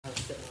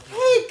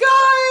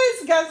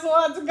guess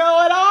what's going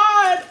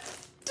on?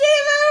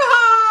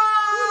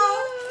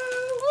 TEMUHaul!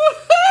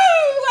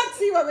 Woohoo! Let's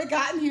see what we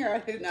got in here.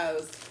 Who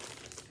knows?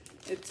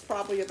 It's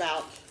probably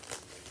about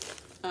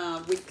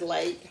a week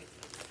late.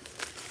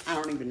 I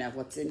don't even know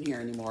what's in here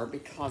anymore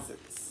because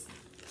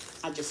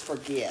I just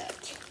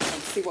forget.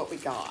 Let's see what we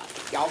got.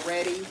 Y'all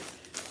ready?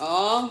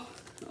 Oh.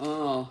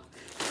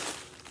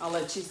 I'll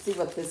let you see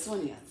what this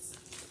one is.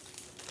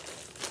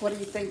 What do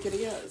you think it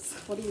is?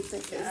 What do you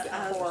think is it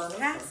for?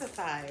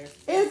 Pacifier.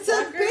 It's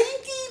a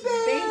Binky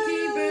Boo.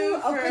 Binky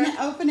Boo.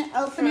 Open it.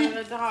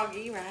 For the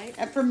doggy, right?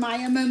 And for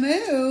Maya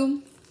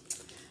Moo,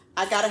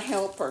 I gotta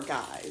help her,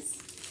 guys.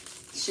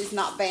 She's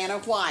not Vanna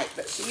White,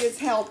 but she is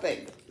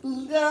helping.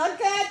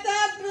 Look at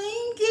the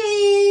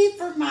Binky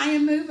for Maya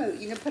Moo.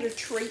 You can put a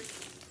treat.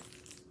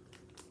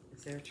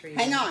 Is there a treat?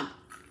 Hang on.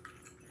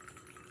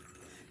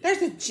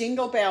 There's a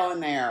jingle bell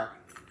in there.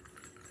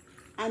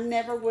 I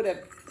never would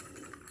have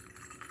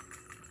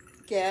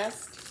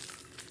guessed.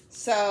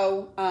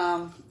 So,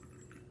 I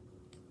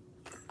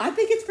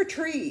think it's for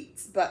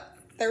treats, but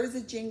there is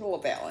a jingle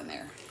bell in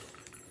there.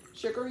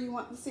 Sugar, you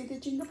want to see the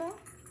jingle bell?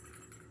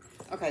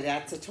 Okay,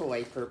 that's a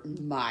toy for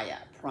Maya.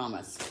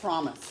 Promise.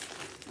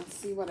 Let's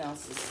see what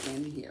else is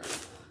in here.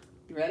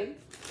 You ready?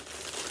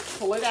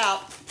 Pull it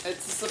out.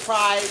 It's a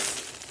surprise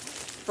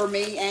for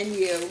me and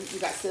you. You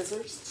got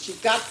scissors? She's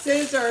got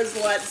scissors.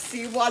 Let's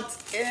see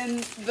what's in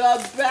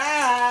the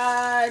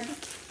bag.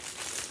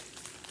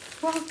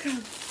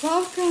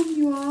 Welcome,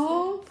 you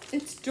all.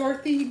 It's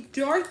Dorothy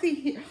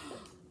here.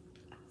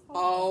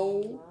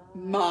 Oh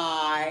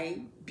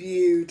my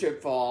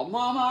beautiful.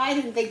 Mama, I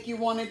didn't think you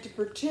wanted to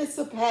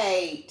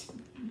participate.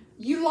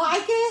 You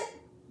like it?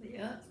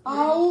 Yeah.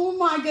 Oh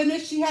my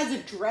goodness, she has a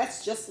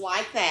dress just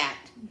like that.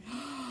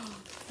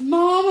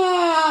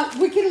 Mama,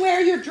 we can wear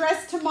your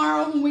dress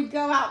tomorrow when we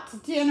go out to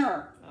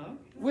dinner. Okay.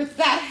 With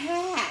that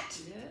hat.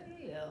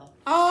 Yeah.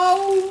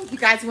 Oh, you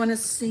guys want to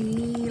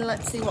see?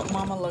 Let's see what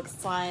Mama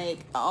looks like.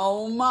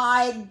 Oh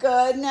my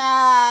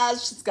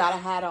goodness. She's got a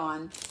hat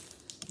on.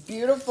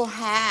 Beautiful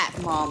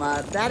hat,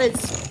 Mama. That is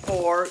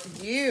for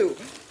you.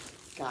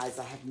 Guys,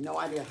 I have no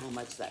idea how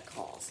much that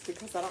costs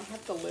because I don't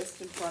have the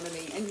list in front of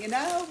me. And you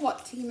know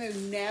what?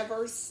 TEMU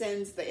never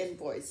sends the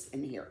invoice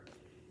in here.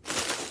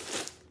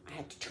 I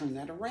had to turn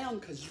that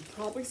around because you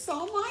probably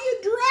saw my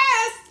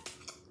address.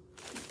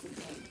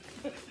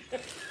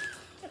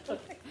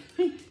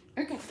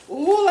 Okay.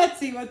 Oh, let's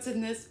see what's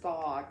in this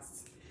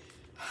box.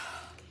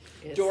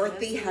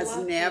 Dorothy has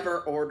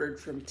never ordered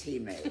from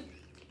TEMU.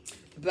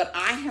 But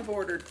I have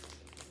ordered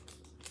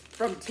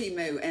from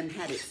TEMU and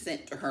had it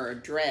sent to her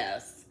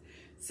address.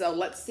 So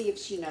let's see if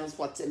she knows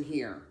what's in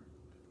here.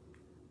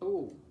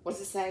 Ooh, what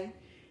does it say?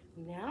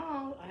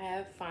 Now I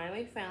have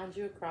finally found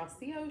you across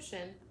the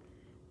ocean.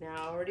 Now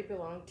I already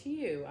belong to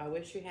you. I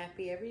wish you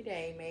happy every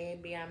day.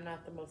 Maybe I'm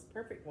not the most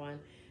perfect one,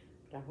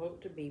 but I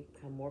hope to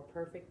become more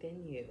perfect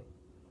than you.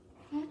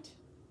 What?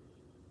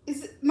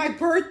 Is it my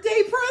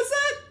birthday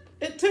present?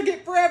 It took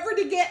it forever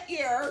to get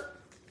here.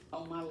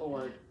 Oh my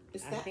Lord.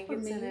 Is that I think for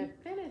it's me? an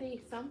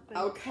infinity something.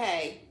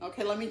 Okay,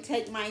 let me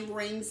take my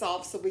rings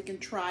off so we can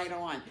try it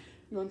on.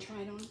 You want to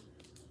try it on?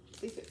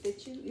 See if it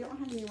fits you? You don't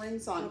have any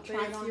rings on. Well,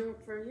 Try it on.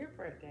 for your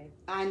birthday.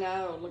 I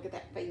know. Look at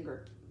that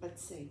finger.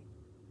 Let's see.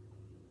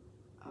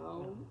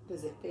 Oh,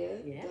 does it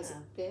fit? Yeah. Does it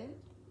fit?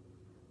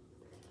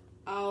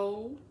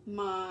 Oh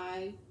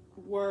my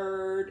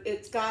word.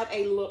 It's got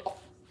a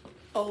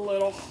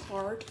little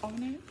heart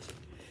on it.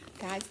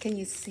 Guys, can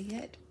you see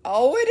it?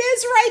 Oh, it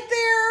is right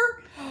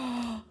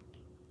there.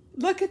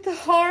 Look at the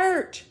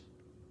heart.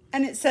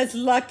 And it says,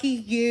 lucky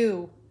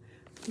you.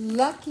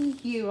 Lucky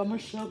you. I'm going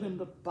to show them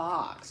the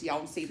box.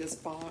 Y'all see this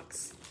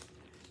box?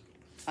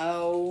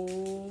 Oh,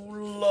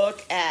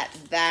 look at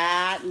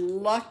that.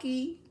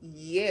 Lucky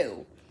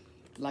you.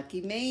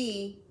 Lucky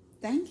me.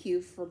 Thank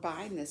you for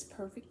buying this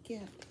perfect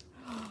gift.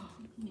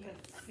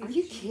 Are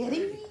you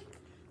kidding me?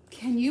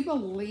 Can you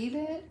believe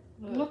it?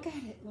 Look at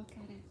it. Look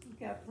at it.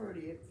 Look how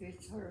pretty it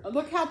fits her.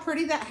 Look how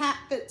pretty that hat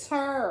fits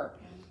her.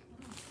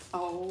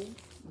 Oh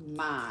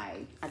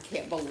my. I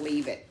can't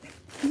believe it.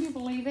 Can you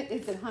believe it?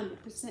 It's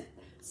 100%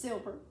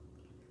 silver.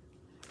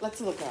 Let's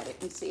look at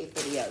it and see if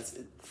it is.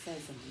 It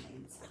says on the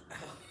inside.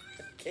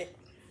 Okay.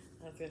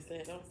 I was going to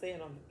say, don't say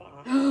it on the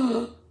box.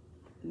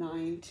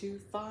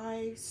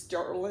 925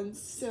 sterling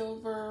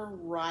silver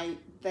right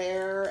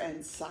there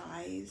and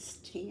size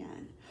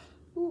 10.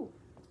 Ooh,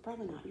 it's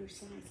probably not your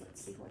size.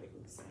 Let's see what it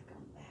looks like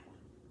on that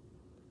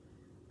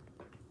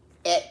one.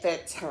 It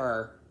fits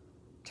her.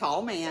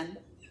 Tall man.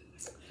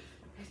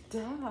 It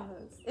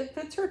does. It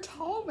fits her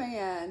tall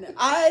man.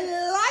 I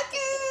like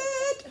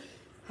it.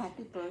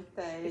 Happy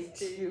birthday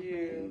to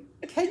you.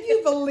 Can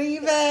you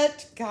believe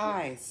it?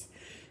 Guys,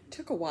 it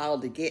took a while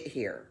to get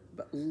here,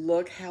 but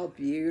look how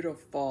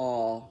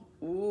beautiful.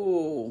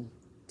 Ooh,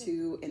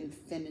 to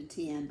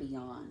infinity and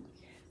beyond.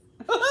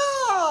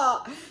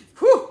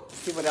 Whew.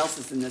 See what else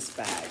is in this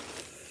bag.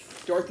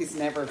 Dorothy's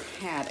never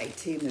had a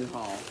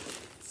TEMUHaul,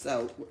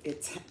 so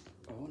it's...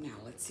 Oh, now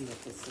let's see what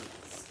this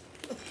is.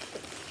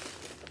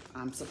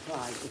 I'm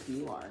surprised if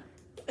you are.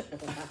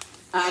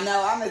 I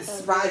know, I'm as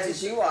surprised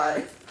as you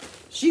are.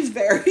 She's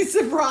very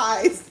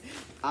surprised.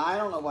 I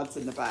don't know what's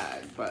in the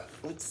bag, but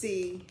let's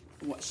see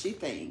what she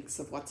thinks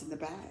of what's in the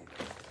bag.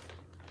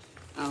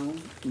 Oh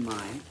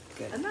my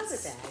goodness. Another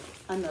bag.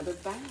 Another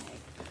bag.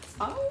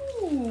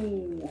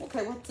 Oh,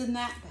 okay, what's in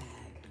that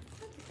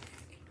bag?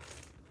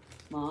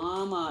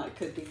 Mama, it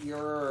could be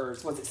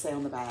yours. What's it say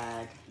on the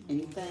bag?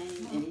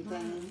 Anything?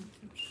 Anything?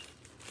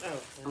 Oh,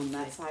 On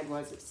that side,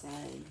 what does it say?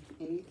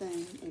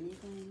 Anything?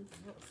 Anything?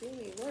 I don't see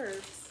any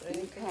words.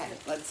 Okay,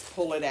 let's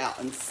pull it out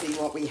and see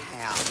what we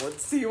have.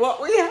 Let's see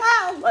what we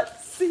have.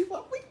 Let's see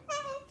what we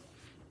have.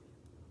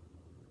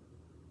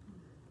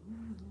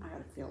 I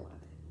got a feel of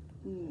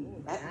it.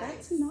 Ooh,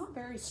 That's nice. not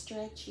very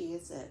stretchy,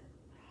 is it?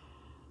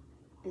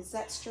 Is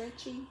that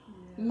stretchy?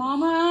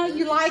 Mama,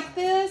 you like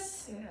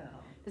this? Yeah.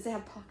 Does it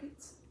have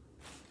pockets?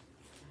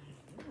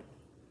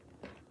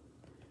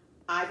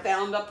 I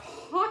found a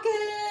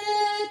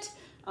pocket.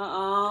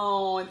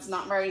 Oh, it's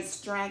not very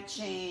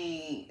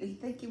stretchy. You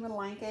think you would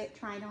like it?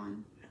 Try it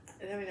on.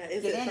 I mean,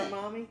 is Get it in for it.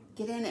 Mommy?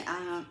 Get in it.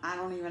 I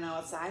don't even know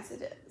what size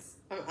it is.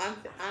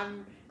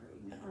 I'm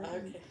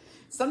okay.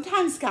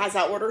 Sometimes, guys,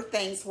 I order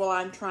things while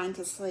I'm trying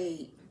to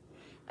sleep.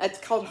 It's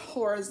called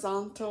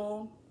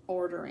horizontal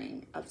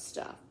ordering of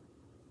stuff.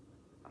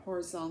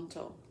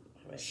 Horizontal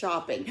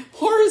shopping.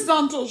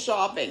 Horizontal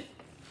shopping.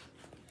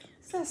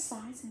 Is there a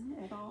size in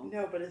it at all?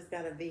 No, but it's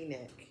got a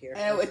V-neck here.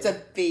 Oh, it's a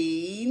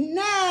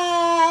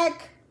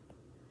V-neck.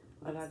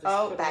 And I just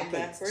Oh, put it backwards.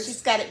 backwards.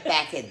 She's got it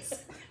backwards.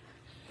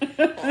 I'm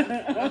going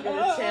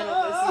to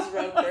channel Mrs.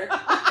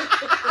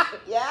 Roper.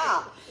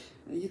 Yeah.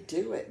 You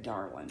do it,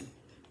 darling.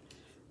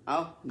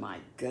 Oh, my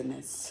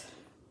goodness.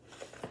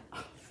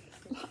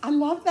 I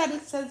love that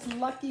it says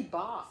Lucky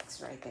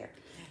Box right there.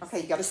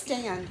 Okay, you got to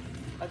stand.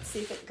 Let's see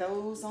if it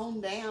goes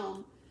on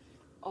down.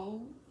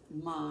 Oh,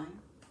 my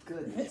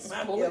goodness.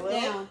 Might Pull be a it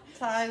little down.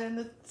 tight in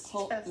the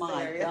Oh, chest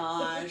my area.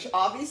 gosh.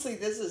 Obviously,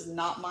 this is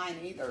not mine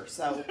either,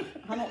 so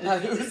I don't know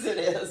whose it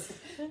is.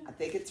 I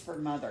think it's for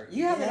Mother.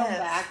 You have it on Yes.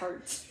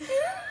 backwards.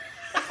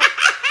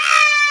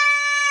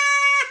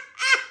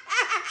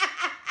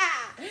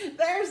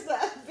 There's the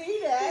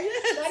V-neck.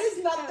 That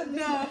is not the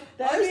V-neck. No,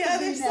 that's There's the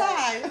other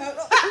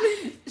V-neck.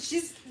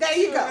 side. There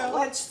you go. Well.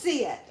 Let's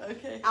see it.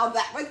 Okay. Oh,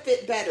 that would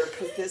fit better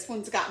because this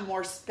one's got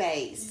more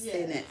space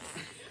in it.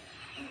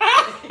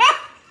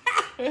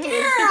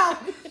 Girl!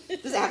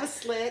 Does it have a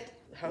slit?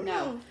 Oh,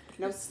 No.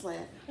 No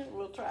slit.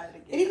 We'll try it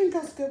It again. even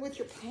goes good with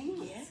your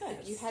pants. Yes.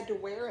 If you had to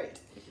wear it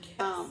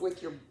Yes.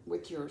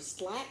 with your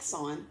slacks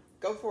on,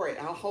 go for it.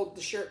 I'll hold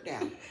the shirt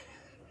down.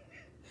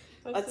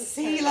 Let's just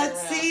see, turn it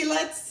let's around. see,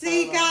 let's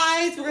see, Hold on.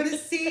 guys. We're gonna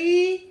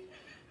see.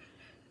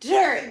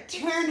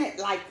 Turn it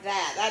like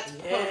that. That's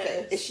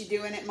perfect. Yes. Is she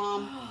doing it,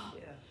 Mom?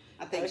 Yeah.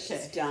 I think Okay.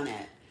 she's done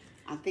it.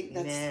 I think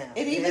that's. Now,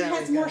 it even there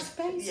has we more go.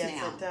 space Yes,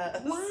 now. it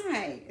does.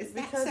 Why? Is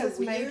that Because so it's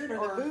made weird? for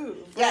or? the boob.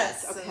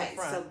 Yes. breasts in the Okay.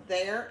 front. So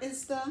there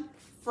is the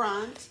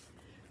front.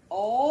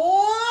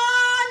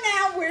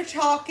 Oh, now we're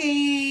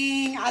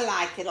talking. I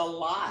like it a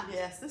lot.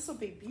 Yes, this will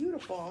be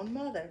beautiful on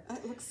Mother.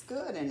 It looks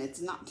good, and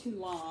it's not too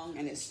long,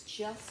 and it's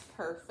just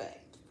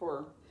perfect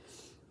for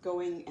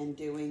going and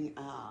doing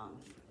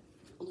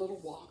little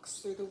walks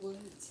through the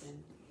woods,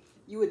 and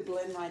you would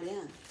blend right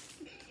in.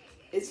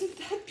 Isn't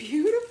that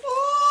beautiful?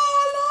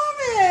 I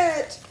love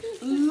it.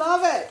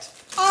 Love it.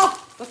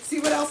 Oh, let's see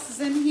what else is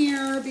in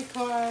here,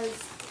 because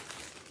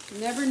you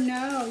never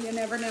know. You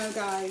never know,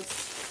 guys.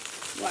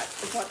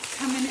 What's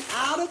coming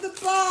out of the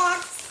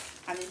box?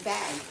 I mean,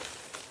 bag.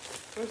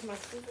 Where's my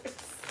scissors?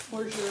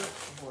 Where's your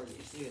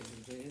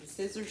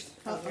scissors?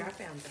 Oh, here, I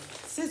found them.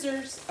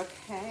 Scissors.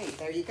 Okay,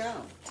 there you go.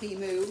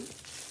 TEMU.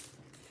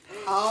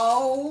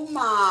 Oh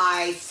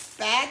my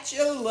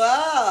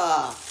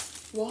spatula.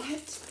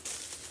 What?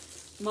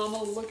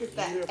 Mama, look at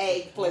that Beautiful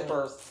egg flipper.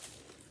 colors.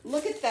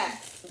 Look at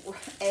that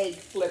egg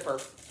flipper.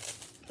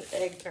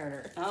 The egg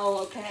turner.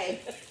 Oh,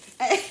 okay.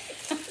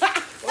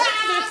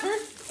 flipper?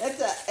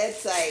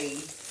 It's a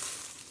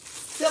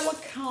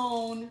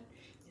silicone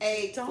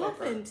egg Dolphin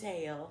flipper.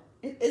 tail.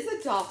 It is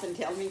a dolphin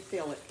tail. Let me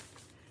feel it.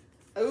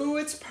 Oh,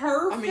 it's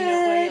perfect. I mean,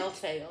 a whale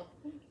tail.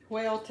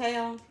 Whale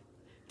tail.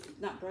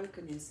 Not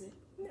broken, is it?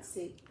 Let's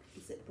see.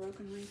 Is it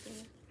broken right there?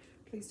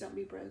 Please don't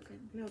be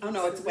broken. No, Oh,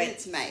 no, that's it's the when ridge.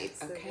 it's made. It's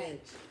the Okay. ridge.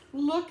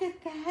 Look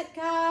at that,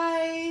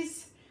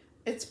 guys.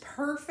 It's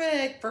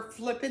perfect for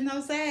flipping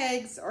those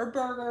eggs or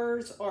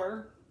burgers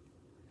or...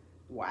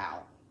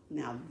 Wow.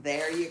 Now,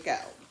 there you go.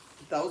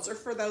 Those are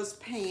for those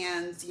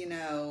pans, you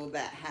know,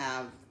 that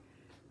have...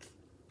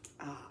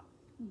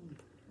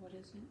 what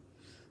is it?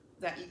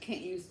 That you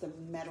can't use the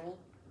metal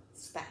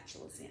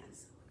spatulas in.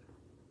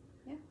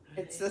 Yeah.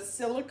 It's the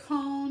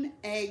silicone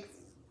egg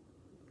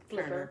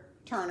flipper.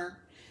 Turner.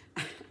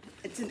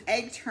 It's an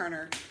egg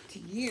turner to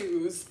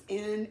use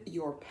in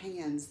your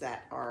pans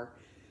that are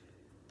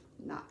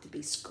not to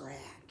be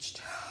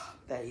scratched.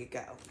 There you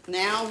go.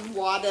 Now,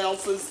 what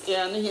else is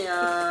in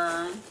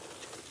here?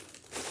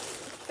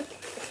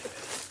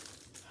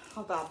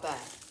 How about that?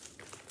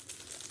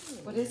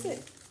 What is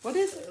it? What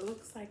is it? It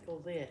looks like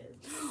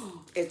lids.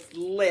 It's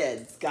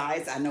lids,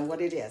 guys. I know what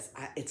it is.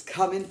 It's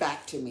coming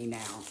back to me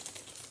now.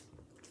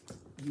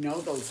 You know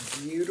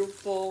those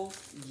beautiful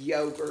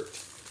yogurt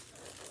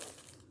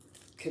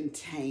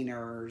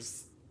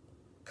containers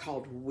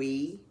called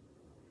Wee?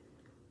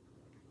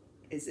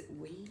 Is it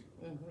Wee?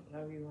 Mm-hmm.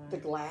 Oh, you want The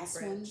glass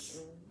French. ones?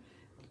 Mm-hmm.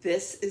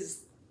 This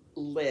is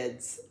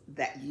lids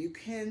that you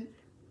can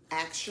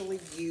actually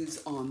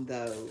use on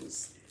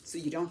those. So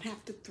you don't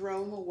have to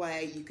throw them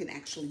away. You can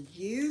actually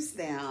use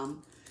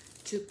them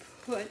to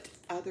put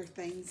other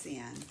things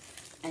in.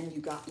 And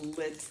you got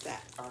lids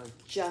that are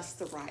just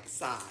the right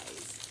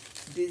size,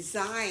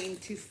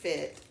 designed to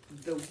fit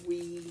the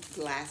Wee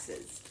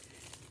glasses.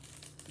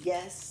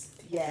 Yes,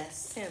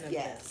 yes, 10 of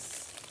yes.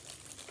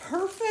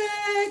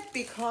 Perfect,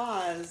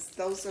 because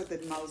those are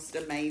the most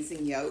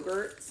amazing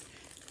yogurts.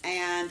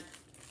 And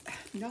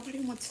nobody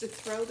wants to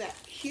throw that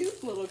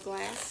cute little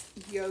glass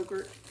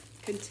yogurt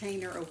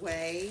container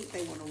away.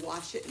 They want to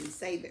wash it and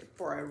save it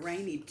for a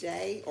rainy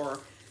day, or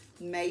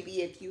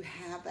maybe if you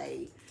have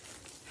a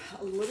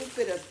little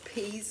bit of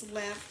peas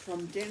left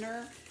from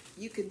dinner,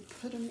 you can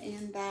put them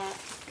in that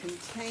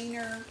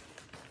container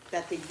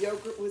that the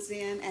yogurt was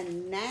in,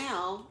 and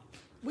now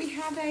we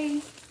have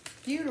a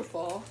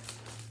beautiful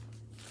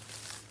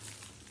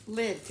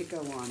lid to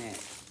go on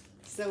it,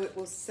 so it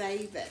will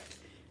save it.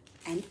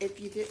 And if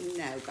you didn't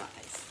know,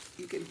 guys,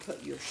 you can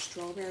put your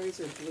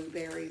strawberries or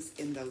blueberries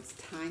in those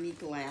tiny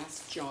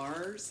glass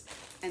jars,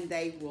 and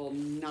they will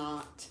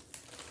not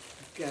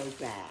go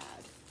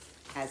bad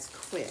as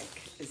quick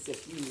as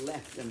if you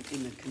left them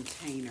in the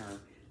container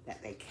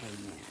that they came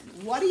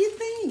in. What do you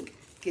think?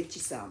 Get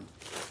you some.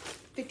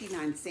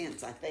 59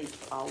 cents, I think,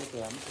 for all of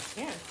them.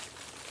 10.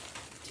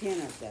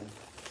 10 of them.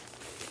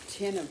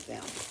 10 of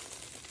them.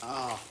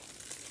 Oh,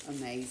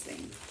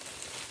 amazing.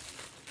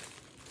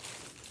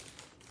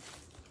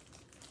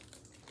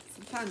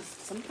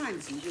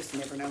 Sometimes you just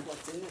never know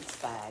what's in this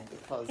bag,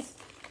 because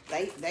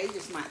they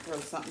just might throw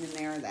something in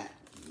there that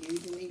you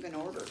didn't even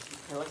order.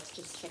 Okay, let's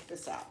just check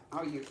this out.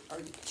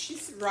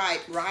 She's right.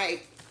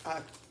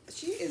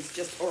 She is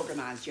just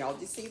organized, y'all.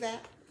 Do you see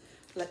that?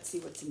 Let's see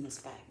what's in this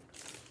bag.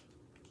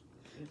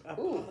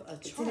 Ooh,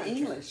 it's in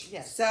English.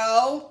 Yes.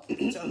 So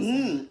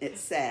it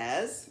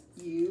says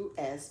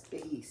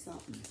USB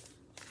something.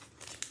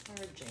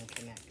 Charging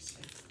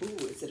connection.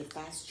 Ooh, is it a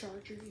fast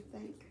charger, you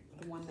think?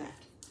 The one that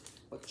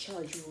will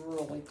charge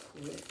really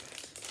quick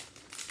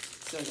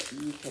so that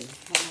you can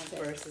have it.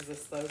 Versus a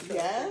slow charger.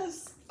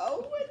 Yes.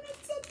 Oh, and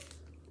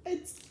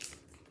it's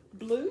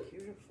blue.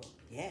 Beautiful.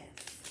 Yes.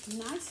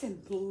 Nice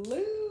and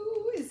blue.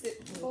 Is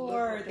it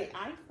for the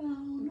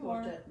iPhone? Look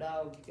Or what that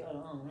dog's got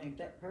on. Ain't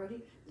that pretty?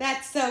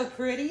 that's so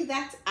pretty.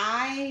 That's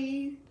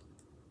Ivy.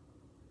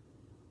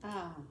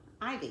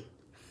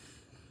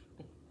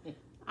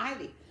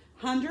 Ivy.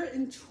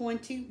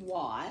 120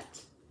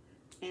 watt.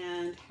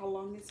 And how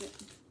long is it?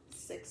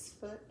 6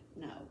 foot?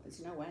 No, there's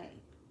no way.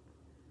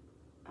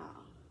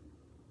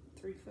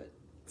 3 foot,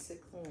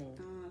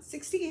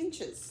 60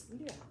 inches,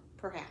 Yeah.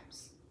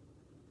 perhaps.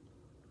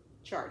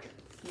 Charger.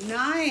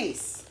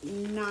 Nice.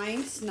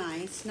 Nice,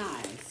 nice,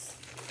 nice.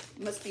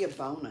 Must be a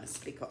bonus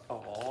because,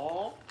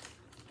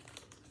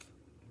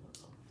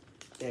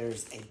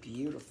 there's a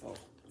beautiful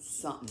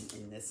something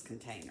in this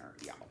container,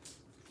 y'all.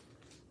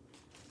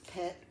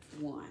 Pet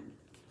 1.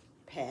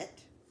 Pet?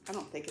 I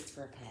don't think it's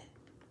for a pet.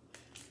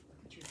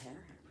 Look at your hair,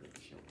 how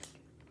pretty you look.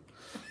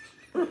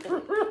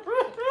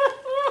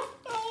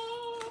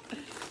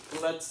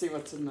 Let's see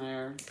what's in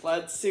there.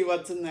 Let's see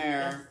what's in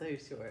there.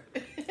 That's so short.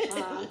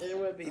 It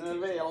would be. It'll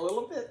be a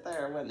little bit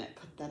there, wouldn't it?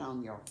 Put that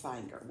on your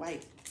finger.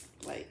 Wait.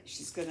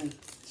 She's gonna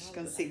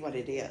see what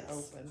it is.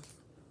 Open.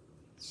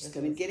 She's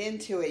gonna get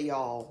into it,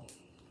 y'all.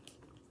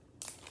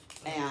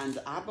 And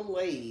I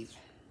believe,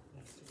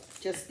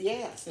 just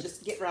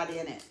get right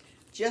in it.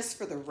 Just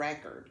for the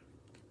record.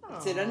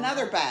 It's in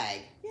another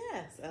bag.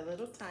 Yes, a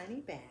little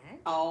tiny bag.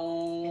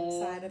 Oh.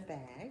 Inside a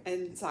bag.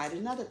 Inside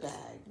another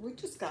bag. We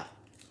just got,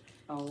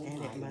 And it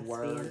my must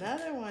word. be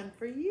another one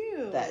for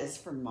you. That is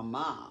from my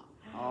mom.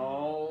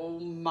 Oh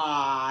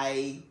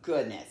my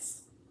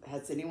goodness.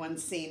 Has anyone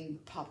seen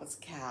Papa's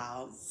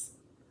Cows?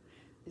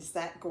 Is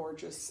that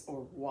gorgeous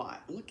or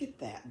what? Look at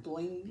that.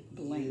 Bling,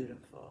 bling.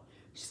 Beautiful.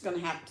 She's going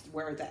to have to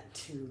wear that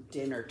to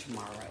dinner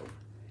tomorrow.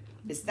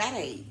 That's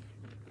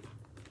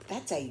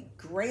a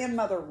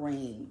grandmother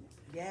ring.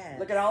 Yes.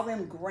 Look at all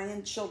them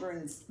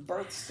grandchildren's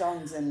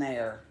birthstones in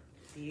there.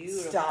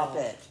 Beautiful. Stop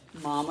it.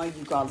 Mama,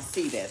 you got to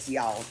see this.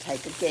 Y'all,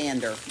 take a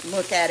gander.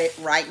 Look at it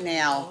right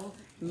now.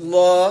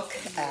 Look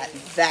at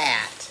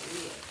that.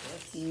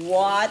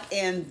 What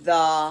in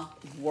the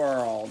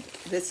world?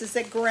 This is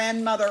a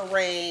grandmother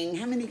ring.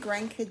 How many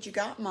grandkids you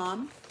got,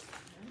 Mom?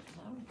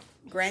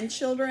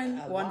 Grandchildren?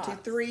 A 1, 2,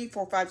 lot. 3,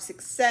 4, 5,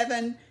 6,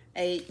 7,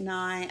 8,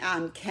 9.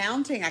 I'm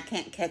counting. I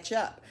can't catch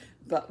up.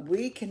 But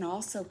we can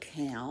also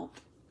count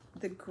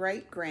the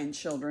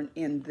great-grandchildren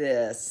in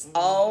this.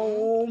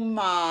 Oh,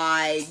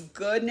 my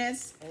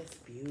goodness. It's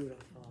beautiful.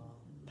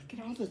 Look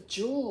at all the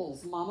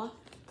jewels, Mama.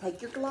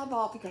 Take your glove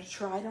off. You got to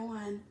try it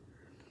on.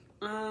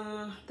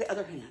 The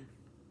other hand.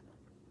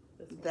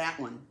 This one. That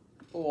one.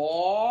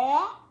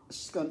 Oh,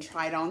 she's gonna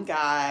try it on,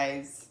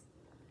 guys.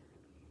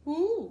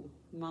 Ooh,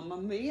 Mamma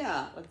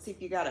Mia. Let's see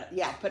if you got it.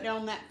 Yeah, put it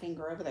on that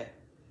finger over there.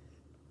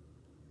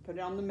 Put it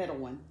on the middle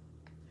one.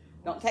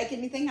 Don't take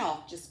anything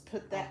off. Just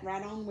put that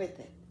right on with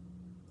it.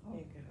 There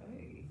you go.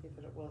 See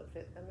if will it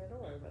fit in the middle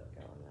or will it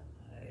go on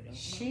that? I don't know.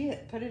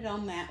 Shit, put it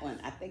on that one.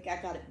 I think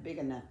I got it big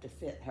enough to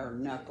fit her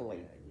knuckly.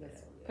 Yeah,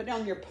 Put it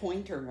on your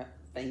pointer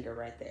finger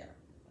right there.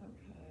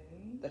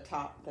 Okay. The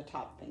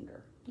top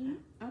finger.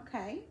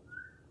 Okay.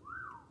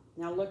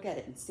 Now look at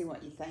it and see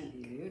what you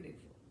think. Beautiful.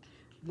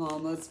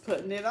 Mama's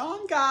putting it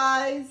on,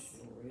 guys.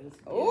 Sure is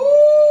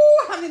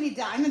Oh, how many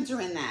diamonds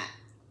are in that?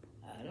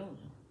 I don't know.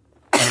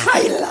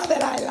 I love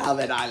it. I love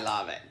it. I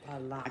love it. A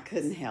lot. I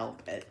couldn't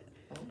help it.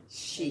 Oh,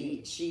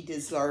 She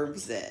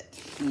deserves it.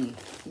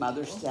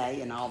 Mother's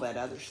Day and all that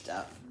other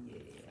stuff.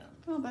 yeah.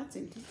 Oh, that's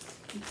empty.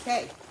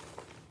 Okay.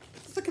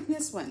 Let's look at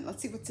this one.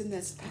 Let's see what's in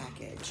this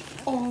package.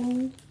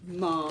 Oh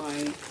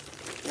my.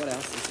 What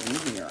else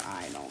is in here?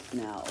 I don't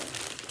know.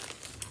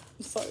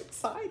 I'm so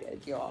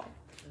excited, y'all.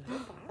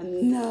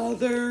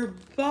 Another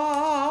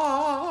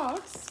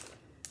box.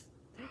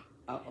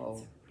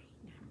 Uh-oh.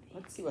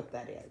 Let's see what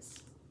that is.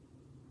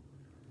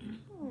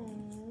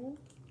 Oh,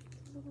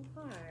 little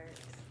heart.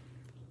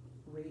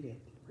 Read it.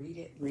 Read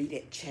it. Read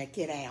it. Check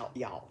it out,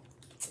 y'all.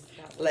 It's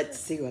got Let's words.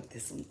 see what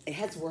this one. It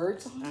has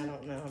words on I it.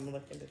 don't know. I'm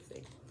looking to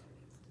see.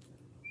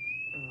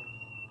 Oh.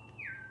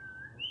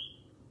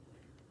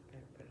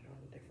 Gotta put it on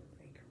a different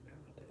finger. No,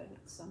 I'll do Put that.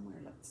 it somewhere.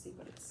 Let's see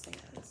what it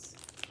says.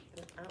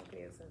 I don't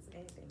think it says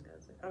anything,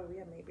 does it? Oh,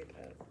 yeah, maybe it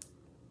does.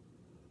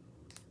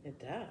 It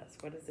does.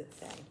 What does it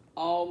say?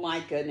 Oh my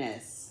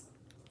goodness.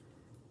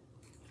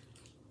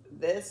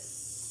 This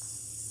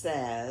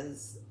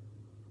says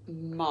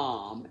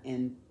mom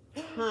in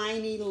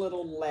tiny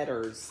little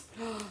letters.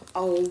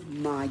 Oh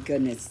my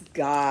goodness.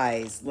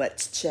 Guys,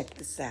 let's check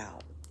this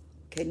out.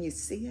 Can you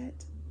see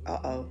it?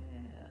 Uh-oh.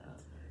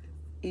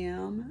 Yeah.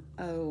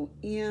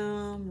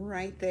 M-O-M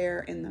right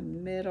there in the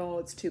middle.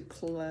 It's too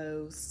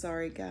close.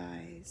 Sorry,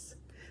 guys.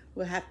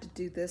 We'll have to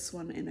do this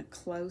one in a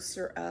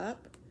closer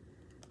up.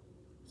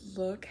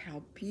 Look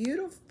how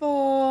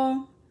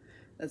beautiful.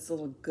 That's a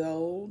little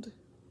gold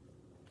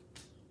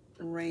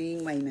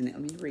ring. Wait a minute.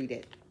 Let me read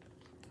it.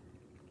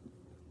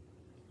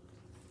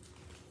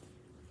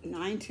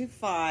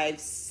 925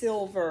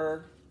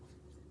 silver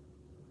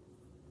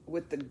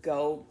with the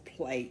gold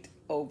plate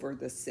over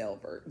the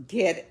silver.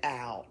 Get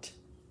out.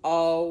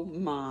 Oh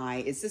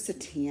my. Is this a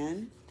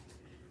 10?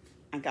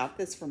 I got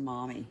this from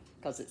Mommy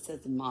because it says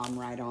mom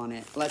right on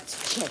it.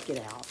 Let's check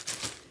it out.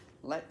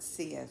 Let's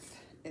see if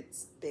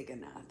it's big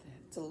enough.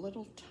 It's a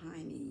little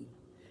tiny.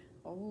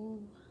 Oh,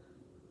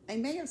 I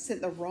may have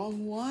sent the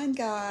wrong one,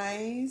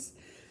 guys.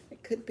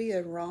 It could be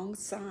a wrong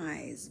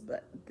size,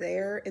 but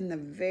there in the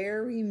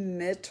very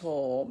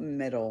middle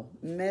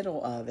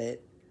of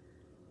it,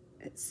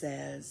 it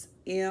says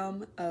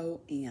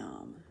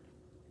M-O-M.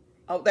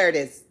 Oh, there it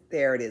is.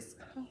 There it is.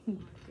 Oh my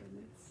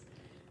goodness.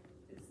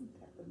 Isn't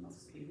that the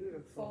most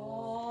beautiful?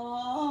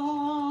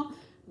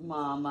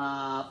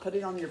 Mama, put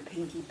it on your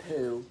pinky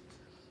poo.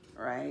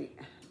 Right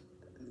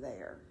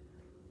there.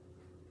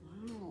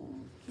 Wow.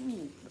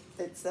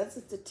 It says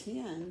it's a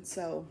 10,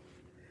 so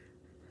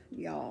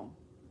y'all,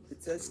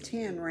 it says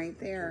 10 right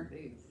there.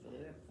 Too big for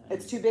that thing.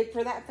 It's too big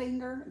for that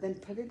finger? Then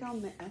put it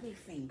on the other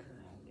finger.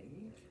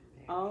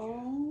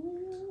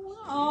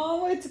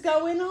 Oh, it's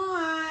going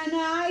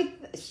on.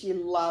 She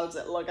loves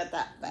it. Look at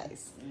that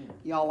face.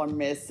 Y'all are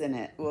missing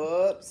it.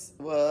 Whoops,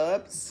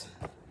 whoops.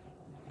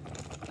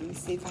 Let me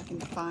see if I can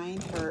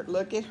find her.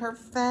 Look at her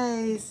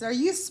face. Are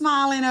you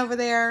smiling over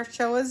there?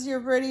 Show us your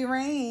pretty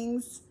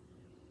rings.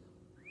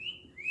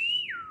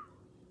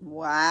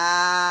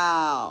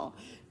 Wow.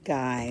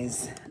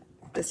 Guys,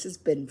 this has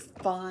been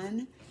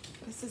fun.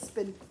 This has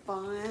been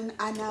fun.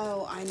 I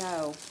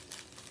know.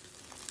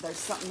 There's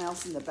something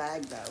else in the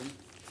bag, though.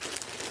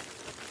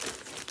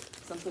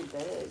 Something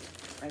big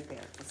right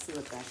there. Let's see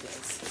what that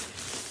is.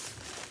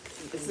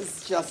 This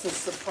is just as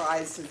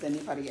surprised as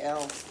anybody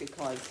else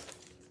because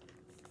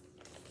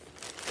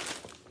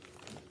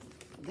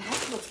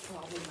that was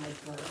probably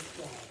my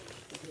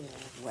birthday.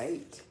 Yeah.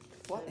 Wait,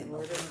 what in the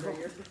Order for world?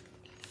 your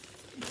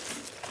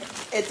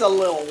It's a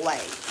little late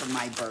for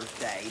my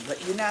birthday,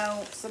 but you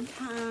know,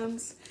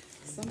 sometimes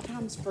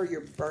for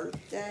your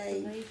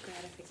birthday, delayed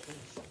gratification.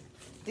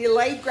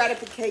 delayed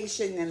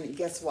gratification, and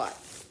guess what?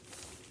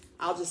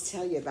 I'll just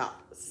tell you about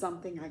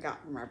something I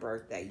got for my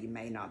birthday. You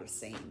may not have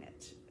seen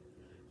it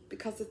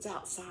because it's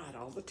outside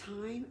all the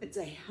time. It's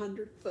a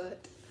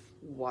 100-foot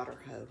water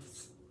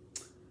hose.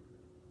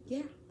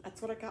 Yeah,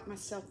 that's what I got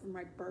myself for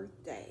my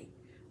birthday.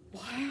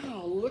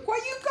 Wow, look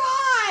what you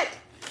got!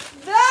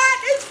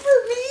 That is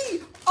for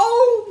me!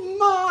 Oh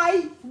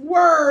my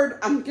word!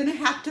 I'm gonna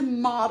have to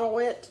model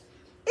it.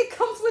 It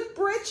comes with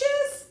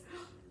breeches?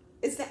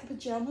 Is that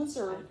pajamas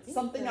or I think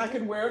something so. I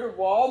can wear to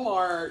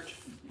Walmart?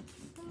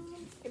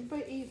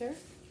 But either.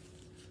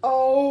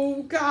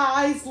 Oh,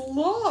 guys,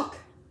 look.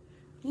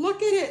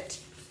 Look at it.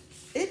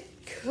 It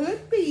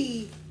could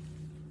be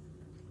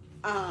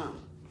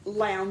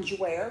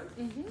loungewear.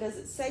 Mhm. Does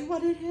it say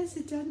what it is?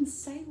 It doesn't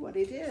say what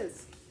it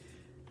is.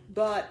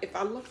 But if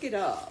I look it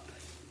up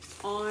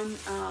on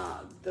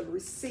the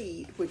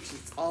receipt, which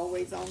is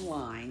always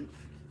online,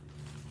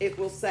 it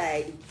will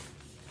say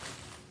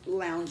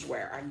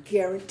loungewear. I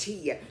guarantee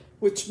you.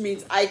 Which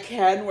means I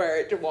can wear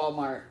it to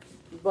Walmart.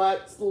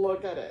 But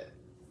look at it.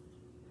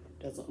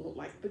 Doesn't look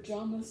like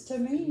pajamas to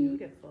me.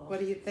 Beautiful. What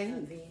do you think?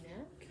 A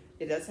V-neck.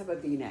 It does have a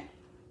V-neck.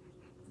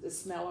 Does it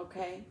smell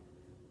okay?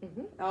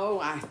 Mhm. Oh,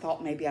 I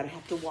thought maybe I'd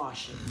have to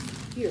wash it.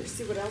 Here,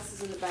 see what else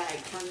is in the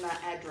bag. Turn the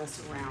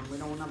address around. We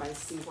don't want nobody to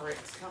see where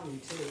it's coming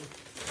to.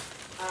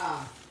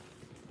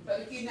 But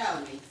if you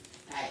know me,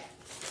 hey,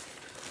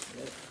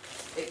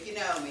 if you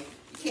know me,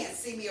 you can't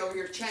see me over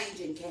here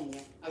changing, can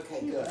you?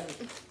 Okay, good.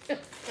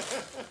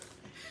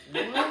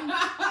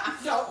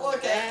 Don't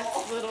look at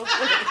That's it. little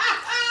thing.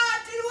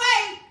 Too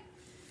late.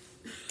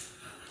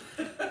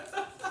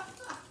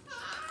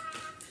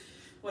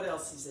 What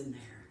else is in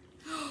there?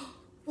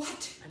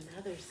 What?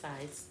 Another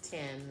size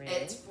 10 ring.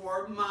 It's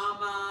for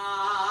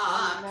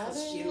Mama.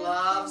 Because she Another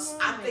loves,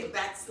 for I Mommy. think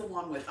that's the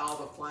one with all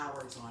the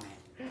flowers on it.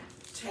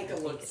 Take a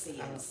look, see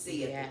and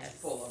see if it's Yes.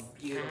 full of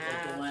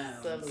beautiful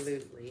blooms.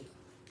 Absolutely.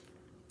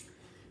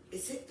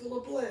 Is it full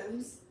of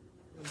blooms?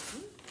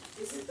 Mhm.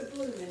 Is it the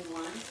blooming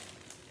one?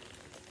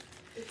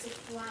 It's a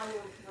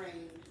flower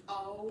ring.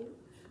 Oh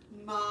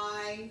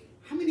my.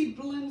 How many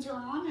blooms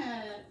are on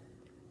it?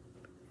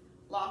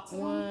 Lots of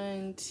them?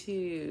 1,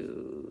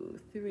 2,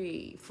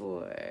 3,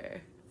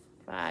 4,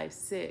 5,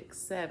 6,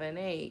 7,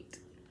 8.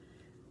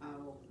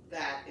 Oh,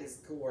 that is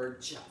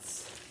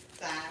gorgeous.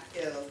 That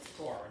is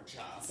gorgeous.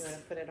 You want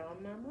to put it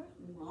on, Mama?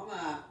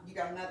 Mama, you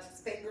got enough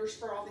fingers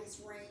for all these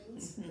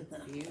rings?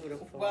 It's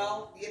beautiful.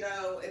 Well, you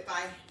know, if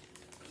I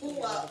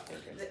pull up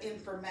the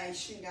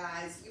information,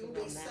 guys, you'll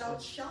be so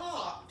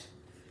shocked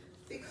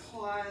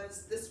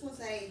because this was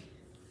a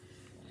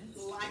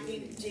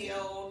lightning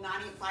deal,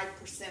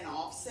 95%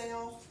 off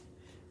sale,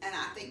 and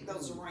I think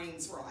those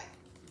rings were like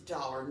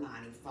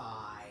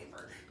 $1.95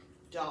 or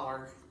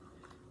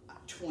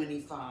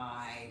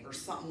 $1.25 or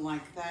something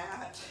like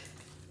that.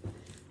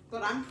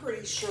 But I'm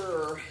pretty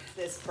sure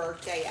this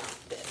birthday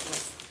outfit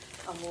was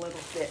a little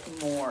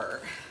bit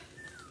more.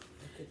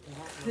 Look at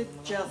that, Could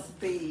Mama. just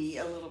be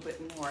a little bit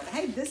more.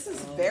 Hey, this is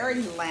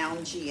very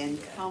loungy and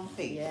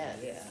comfy. Yes.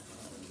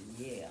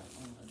 Yeah.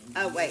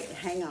 Oh, wait,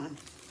 hang on.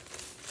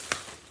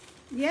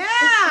 Yeah!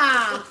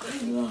 I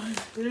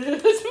love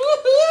this.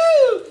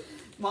 Woohoo!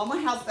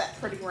 Mama, how's that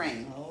pretty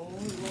ring? Oh,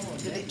 Lord.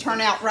 Did it turn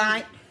out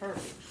right?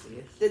 Perfect,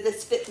 sis. Did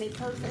this fit me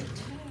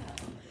perfect? Yeah,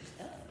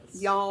 it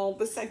does. Y'all,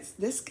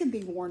 this can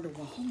be worn to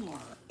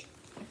Walmart.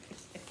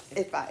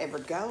 If I ever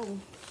go, Well,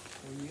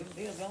 you'll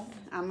be alone.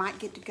 I might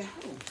get to go.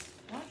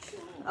 Not sure.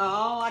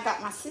 Oh, I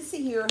got my sissy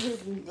here who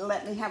can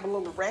let me have a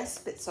little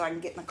respite so I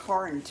can get in the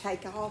car and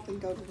take off and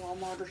go to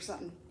Walmart or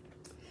something.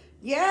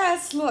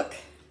 Yes, look.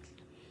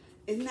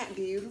 Isn't that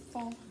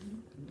beautiful?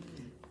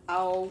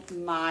 Oh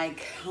my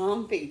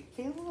comfy.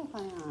 Feel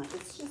that.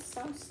 It's just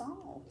so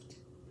soft.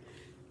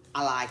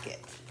 I like it.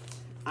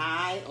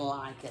 I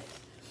like it.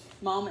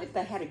 Mom, if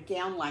they had a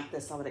gown like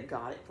this, I would have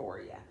got it for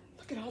you.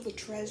 Look at all the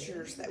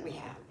treasures that we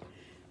have.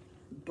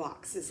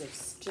 Boxes of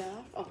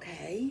stuff.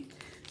 Okay.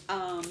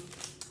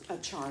 A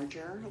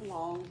charger.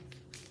 Long.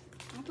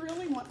 I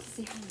really want to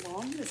see how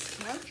long this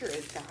charger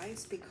is,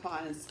 guys,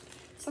 because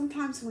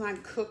sometimes when I'm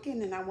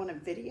cooking and I want a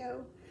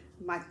video,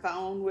 my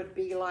phone would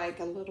be like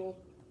a little,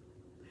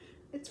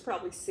 it's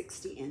probably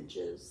 60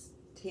 inches,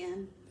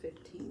 10,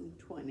 15,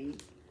 20,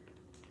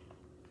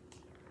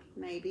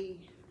 maybe.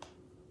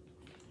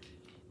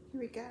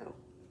 Here we go.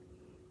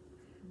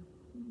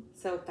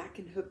 So if I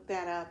can hook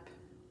that up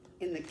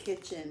in the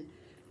kitchen,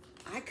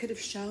 I could have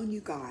shown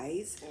you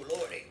guys Oh,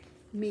 Lordy.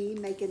 me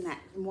making that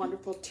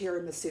wonderful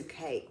tiramisu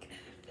cake.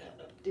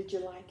 Did you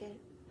like it?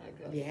 I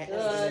got Yes,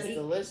 Good. it's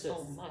delicious.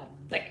 on my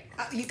back.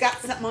 You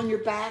got something on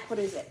your back? What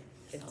is it?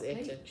 It's Something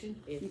itching.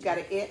 itching. You got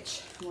an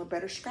itch? We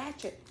better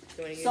scratch it.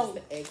 Do you want to So,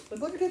 use the egg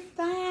flipper? Look at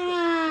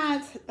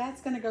that.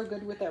 That's going to go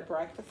good with our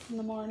breakfast in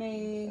the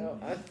morning.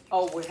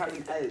 Oh, we're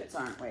having oats,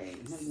 aren't we?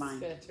 Never mind.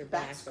 Scratch your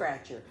Back back.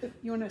 scratcher.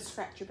 You want to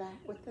scratch your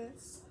back with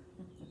this?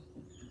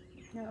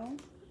 No?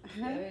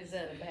 Yeah, is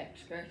that a back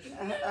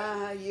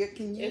scratcher? You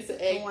can use It's an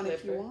it egg for one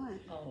if you flipper.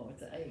 want. Oh,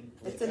 it's an egg.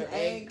 It's an Flipper,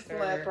 egg egg turner.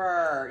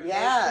 flipper.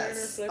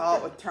 Yes. Turner flipper.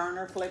 Oh, a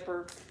Turner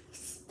flipper.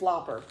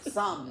 Flopper,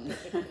 something.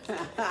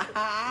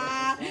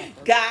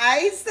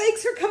 Guys,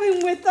 thanks for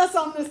coming with us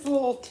on this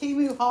little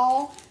TEMU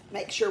haul.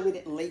 Make sure we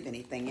didn't leave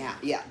anything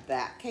out. Yeah,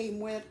 that came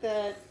with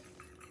it.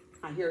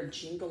 I hear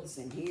jingles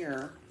in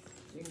here.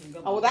 You can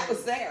go Oh, that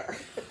was there.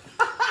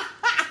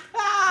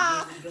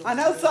 I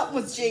know something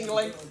was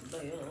jingling.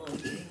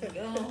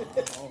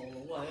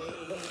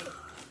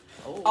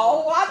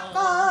 Oh, what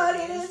fun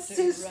it is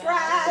to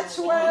scratch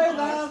where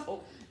the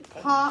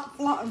hot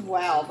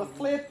well, the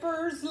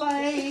flippers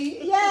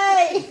lay.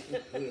 Yay!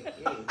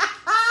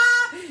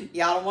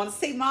 Y'all don't want to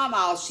see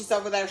Mama. She's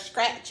over there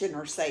scratching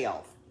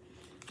herself.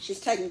 She's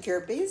taking care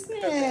of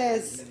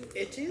business.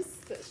 Itches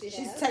that she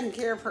She's has. taking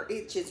care of her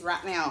itches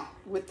right now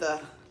with the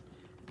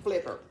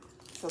flipper.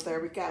 So there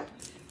we go.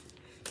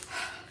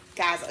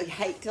 Guys, I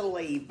hate to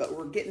leave, but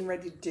we're getting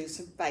ready to do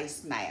some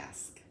face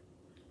masks.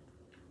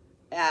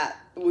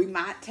 We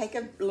might take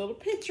a little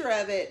picture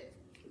of it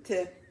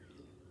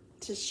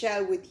to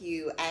show with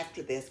you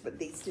after this, but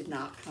these did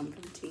not come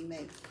from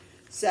TEMU.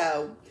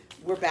 So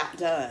we're about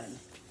done.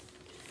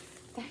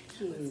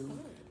 Thank you.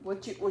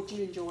 What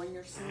you enjoying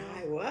yourself?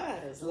 I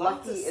was.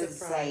 Lucky Lots of is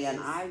saying,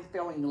 surprises. I'm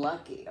feeling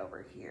lucky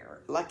over here.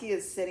 Lucky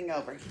is sitting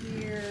over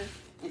here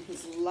in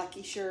his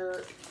lucky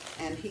shirt,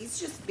 and he's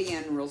just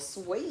being real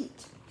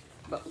sweet.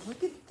 But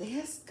look at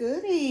this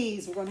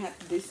goodies. We're going to have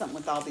to do something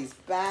with all these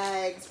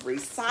bags,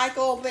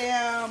 recycle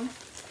them.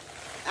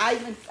 I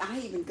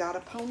even got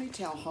a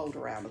ponytail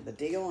holder out of the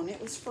deal, and it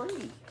was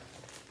free.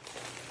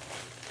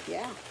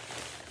 Yeah.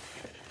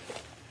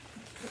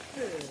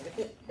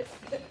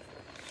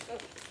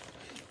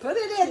 Put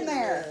it in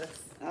there.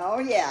 Oh,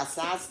 yeah,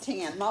 size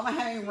 10. Mama, how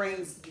many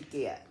rings did you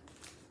get?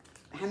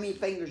 How many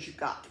fingers you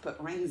got to put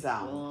rings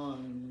on?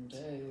 1,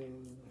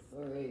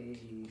 2,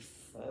 3,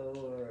 4,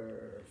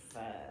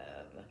 5.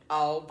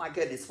 Oh, my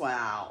goodness,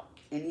 wow.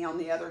 Any on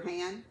the other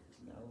hand?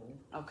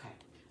 No. Okay.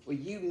 Well,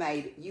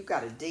 you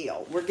got a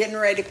deal. We're getting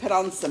ready to put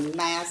on some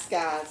masks,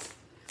 guys.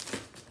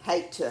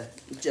 Hate to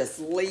just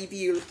leave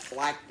you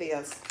like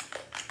this.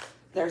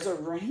 There's a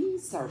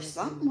rings or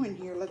something in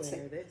here. Let's see.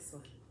 Wear this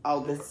one.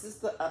 Oh, this is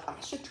the,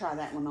 I should try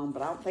that one on,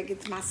 but I don't think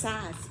it's my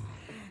size.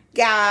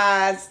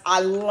 Guys, I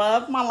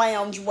love my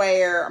lounge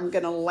wear. I'm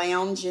going to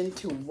lounge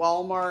into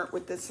Walmart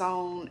with this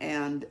on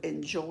and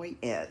enjoy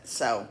it.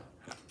 So,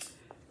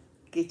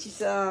 get you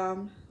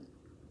some.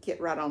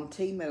 Get right on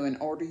TEMU and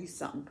order you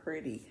something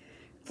pretty.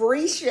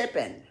 Free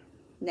shipping.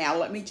 Now,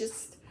 let me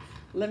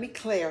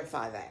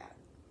clarify that.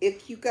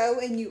 If you go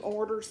and you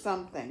order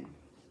something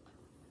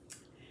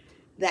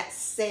that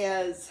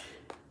says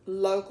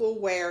local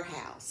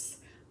warehouse,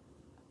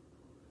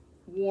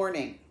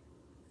 warning,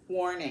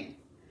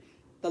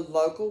 the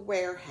local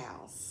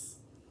warehouse,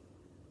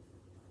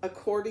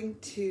 according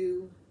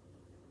to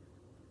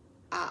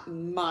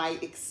my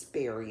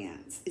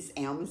experience, is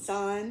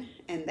Amazon,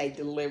 and they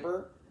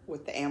deliver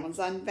with the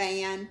Amazon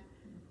van,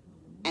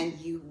 and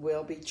you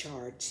will be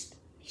charged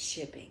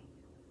shipping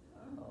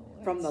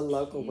from the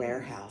local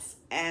warehouse.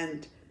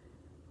 And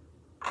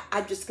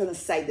I'm just going to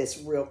say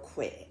this real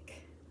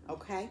quick,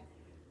 okay?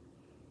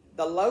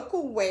 The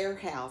local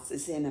warehouse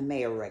is in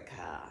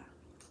America.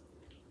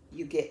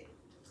 You get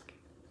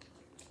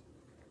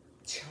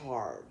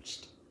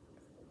charged.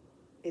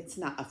 It's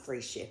not a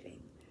free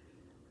shipping.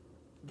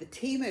 The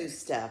TEMU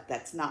stuff,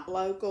 that's not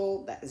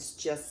local. That is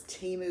just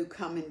TEMU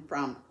coming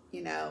from,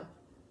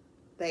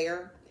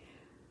 there.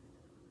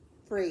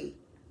 Free.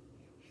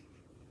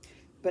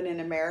 But in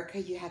America,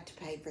 you have to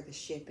pay for the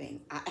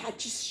shipping. It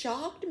just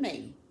shocked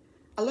me.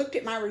 I looked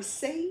at my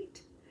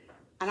receipt,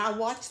 and I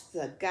watched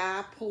the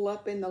guy pull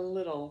up in the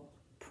little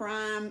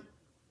Prime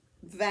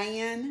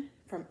van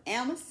from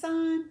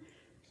Amazon,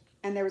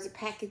 and there was a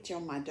package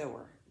on my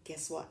door.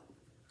 Guess what?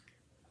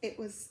 It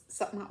was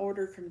something I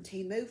ordered from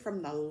TEMU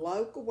from the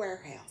local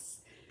warehouse.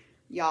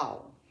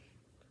 Y'all,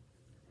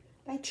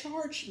 they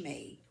charged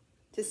me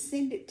to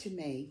send it to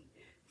me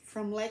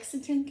from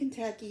Lexington,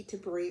 Kentucky to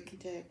Berea,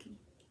 Kentucky.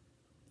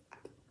 I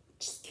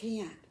just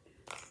can't.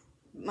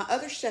 My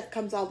other stuff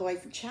comes all the way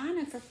from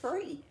China for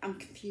free. I'm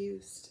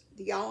confused.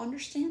 Do y'all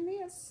understand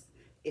this?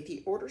 If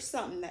you order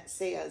something that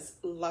says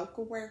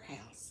local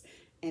warehouse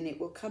and it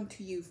will come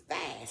to you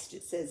fast,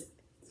 it says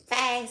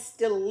fast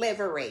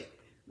delivery.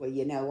 Well,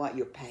 you know what?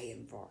 You're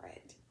paying for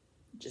it.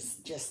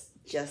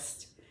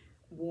 Just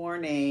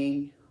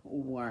warning.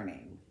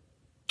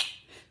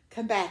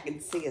 Come back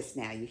and see us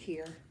now, you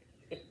hear?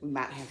 We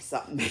might have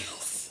something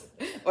else.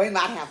 We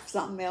might have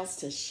something else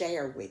to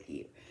share with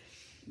you.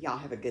 Y'all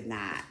have a good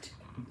night.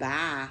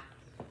 Bye.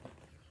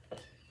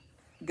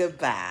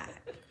 Goodbye.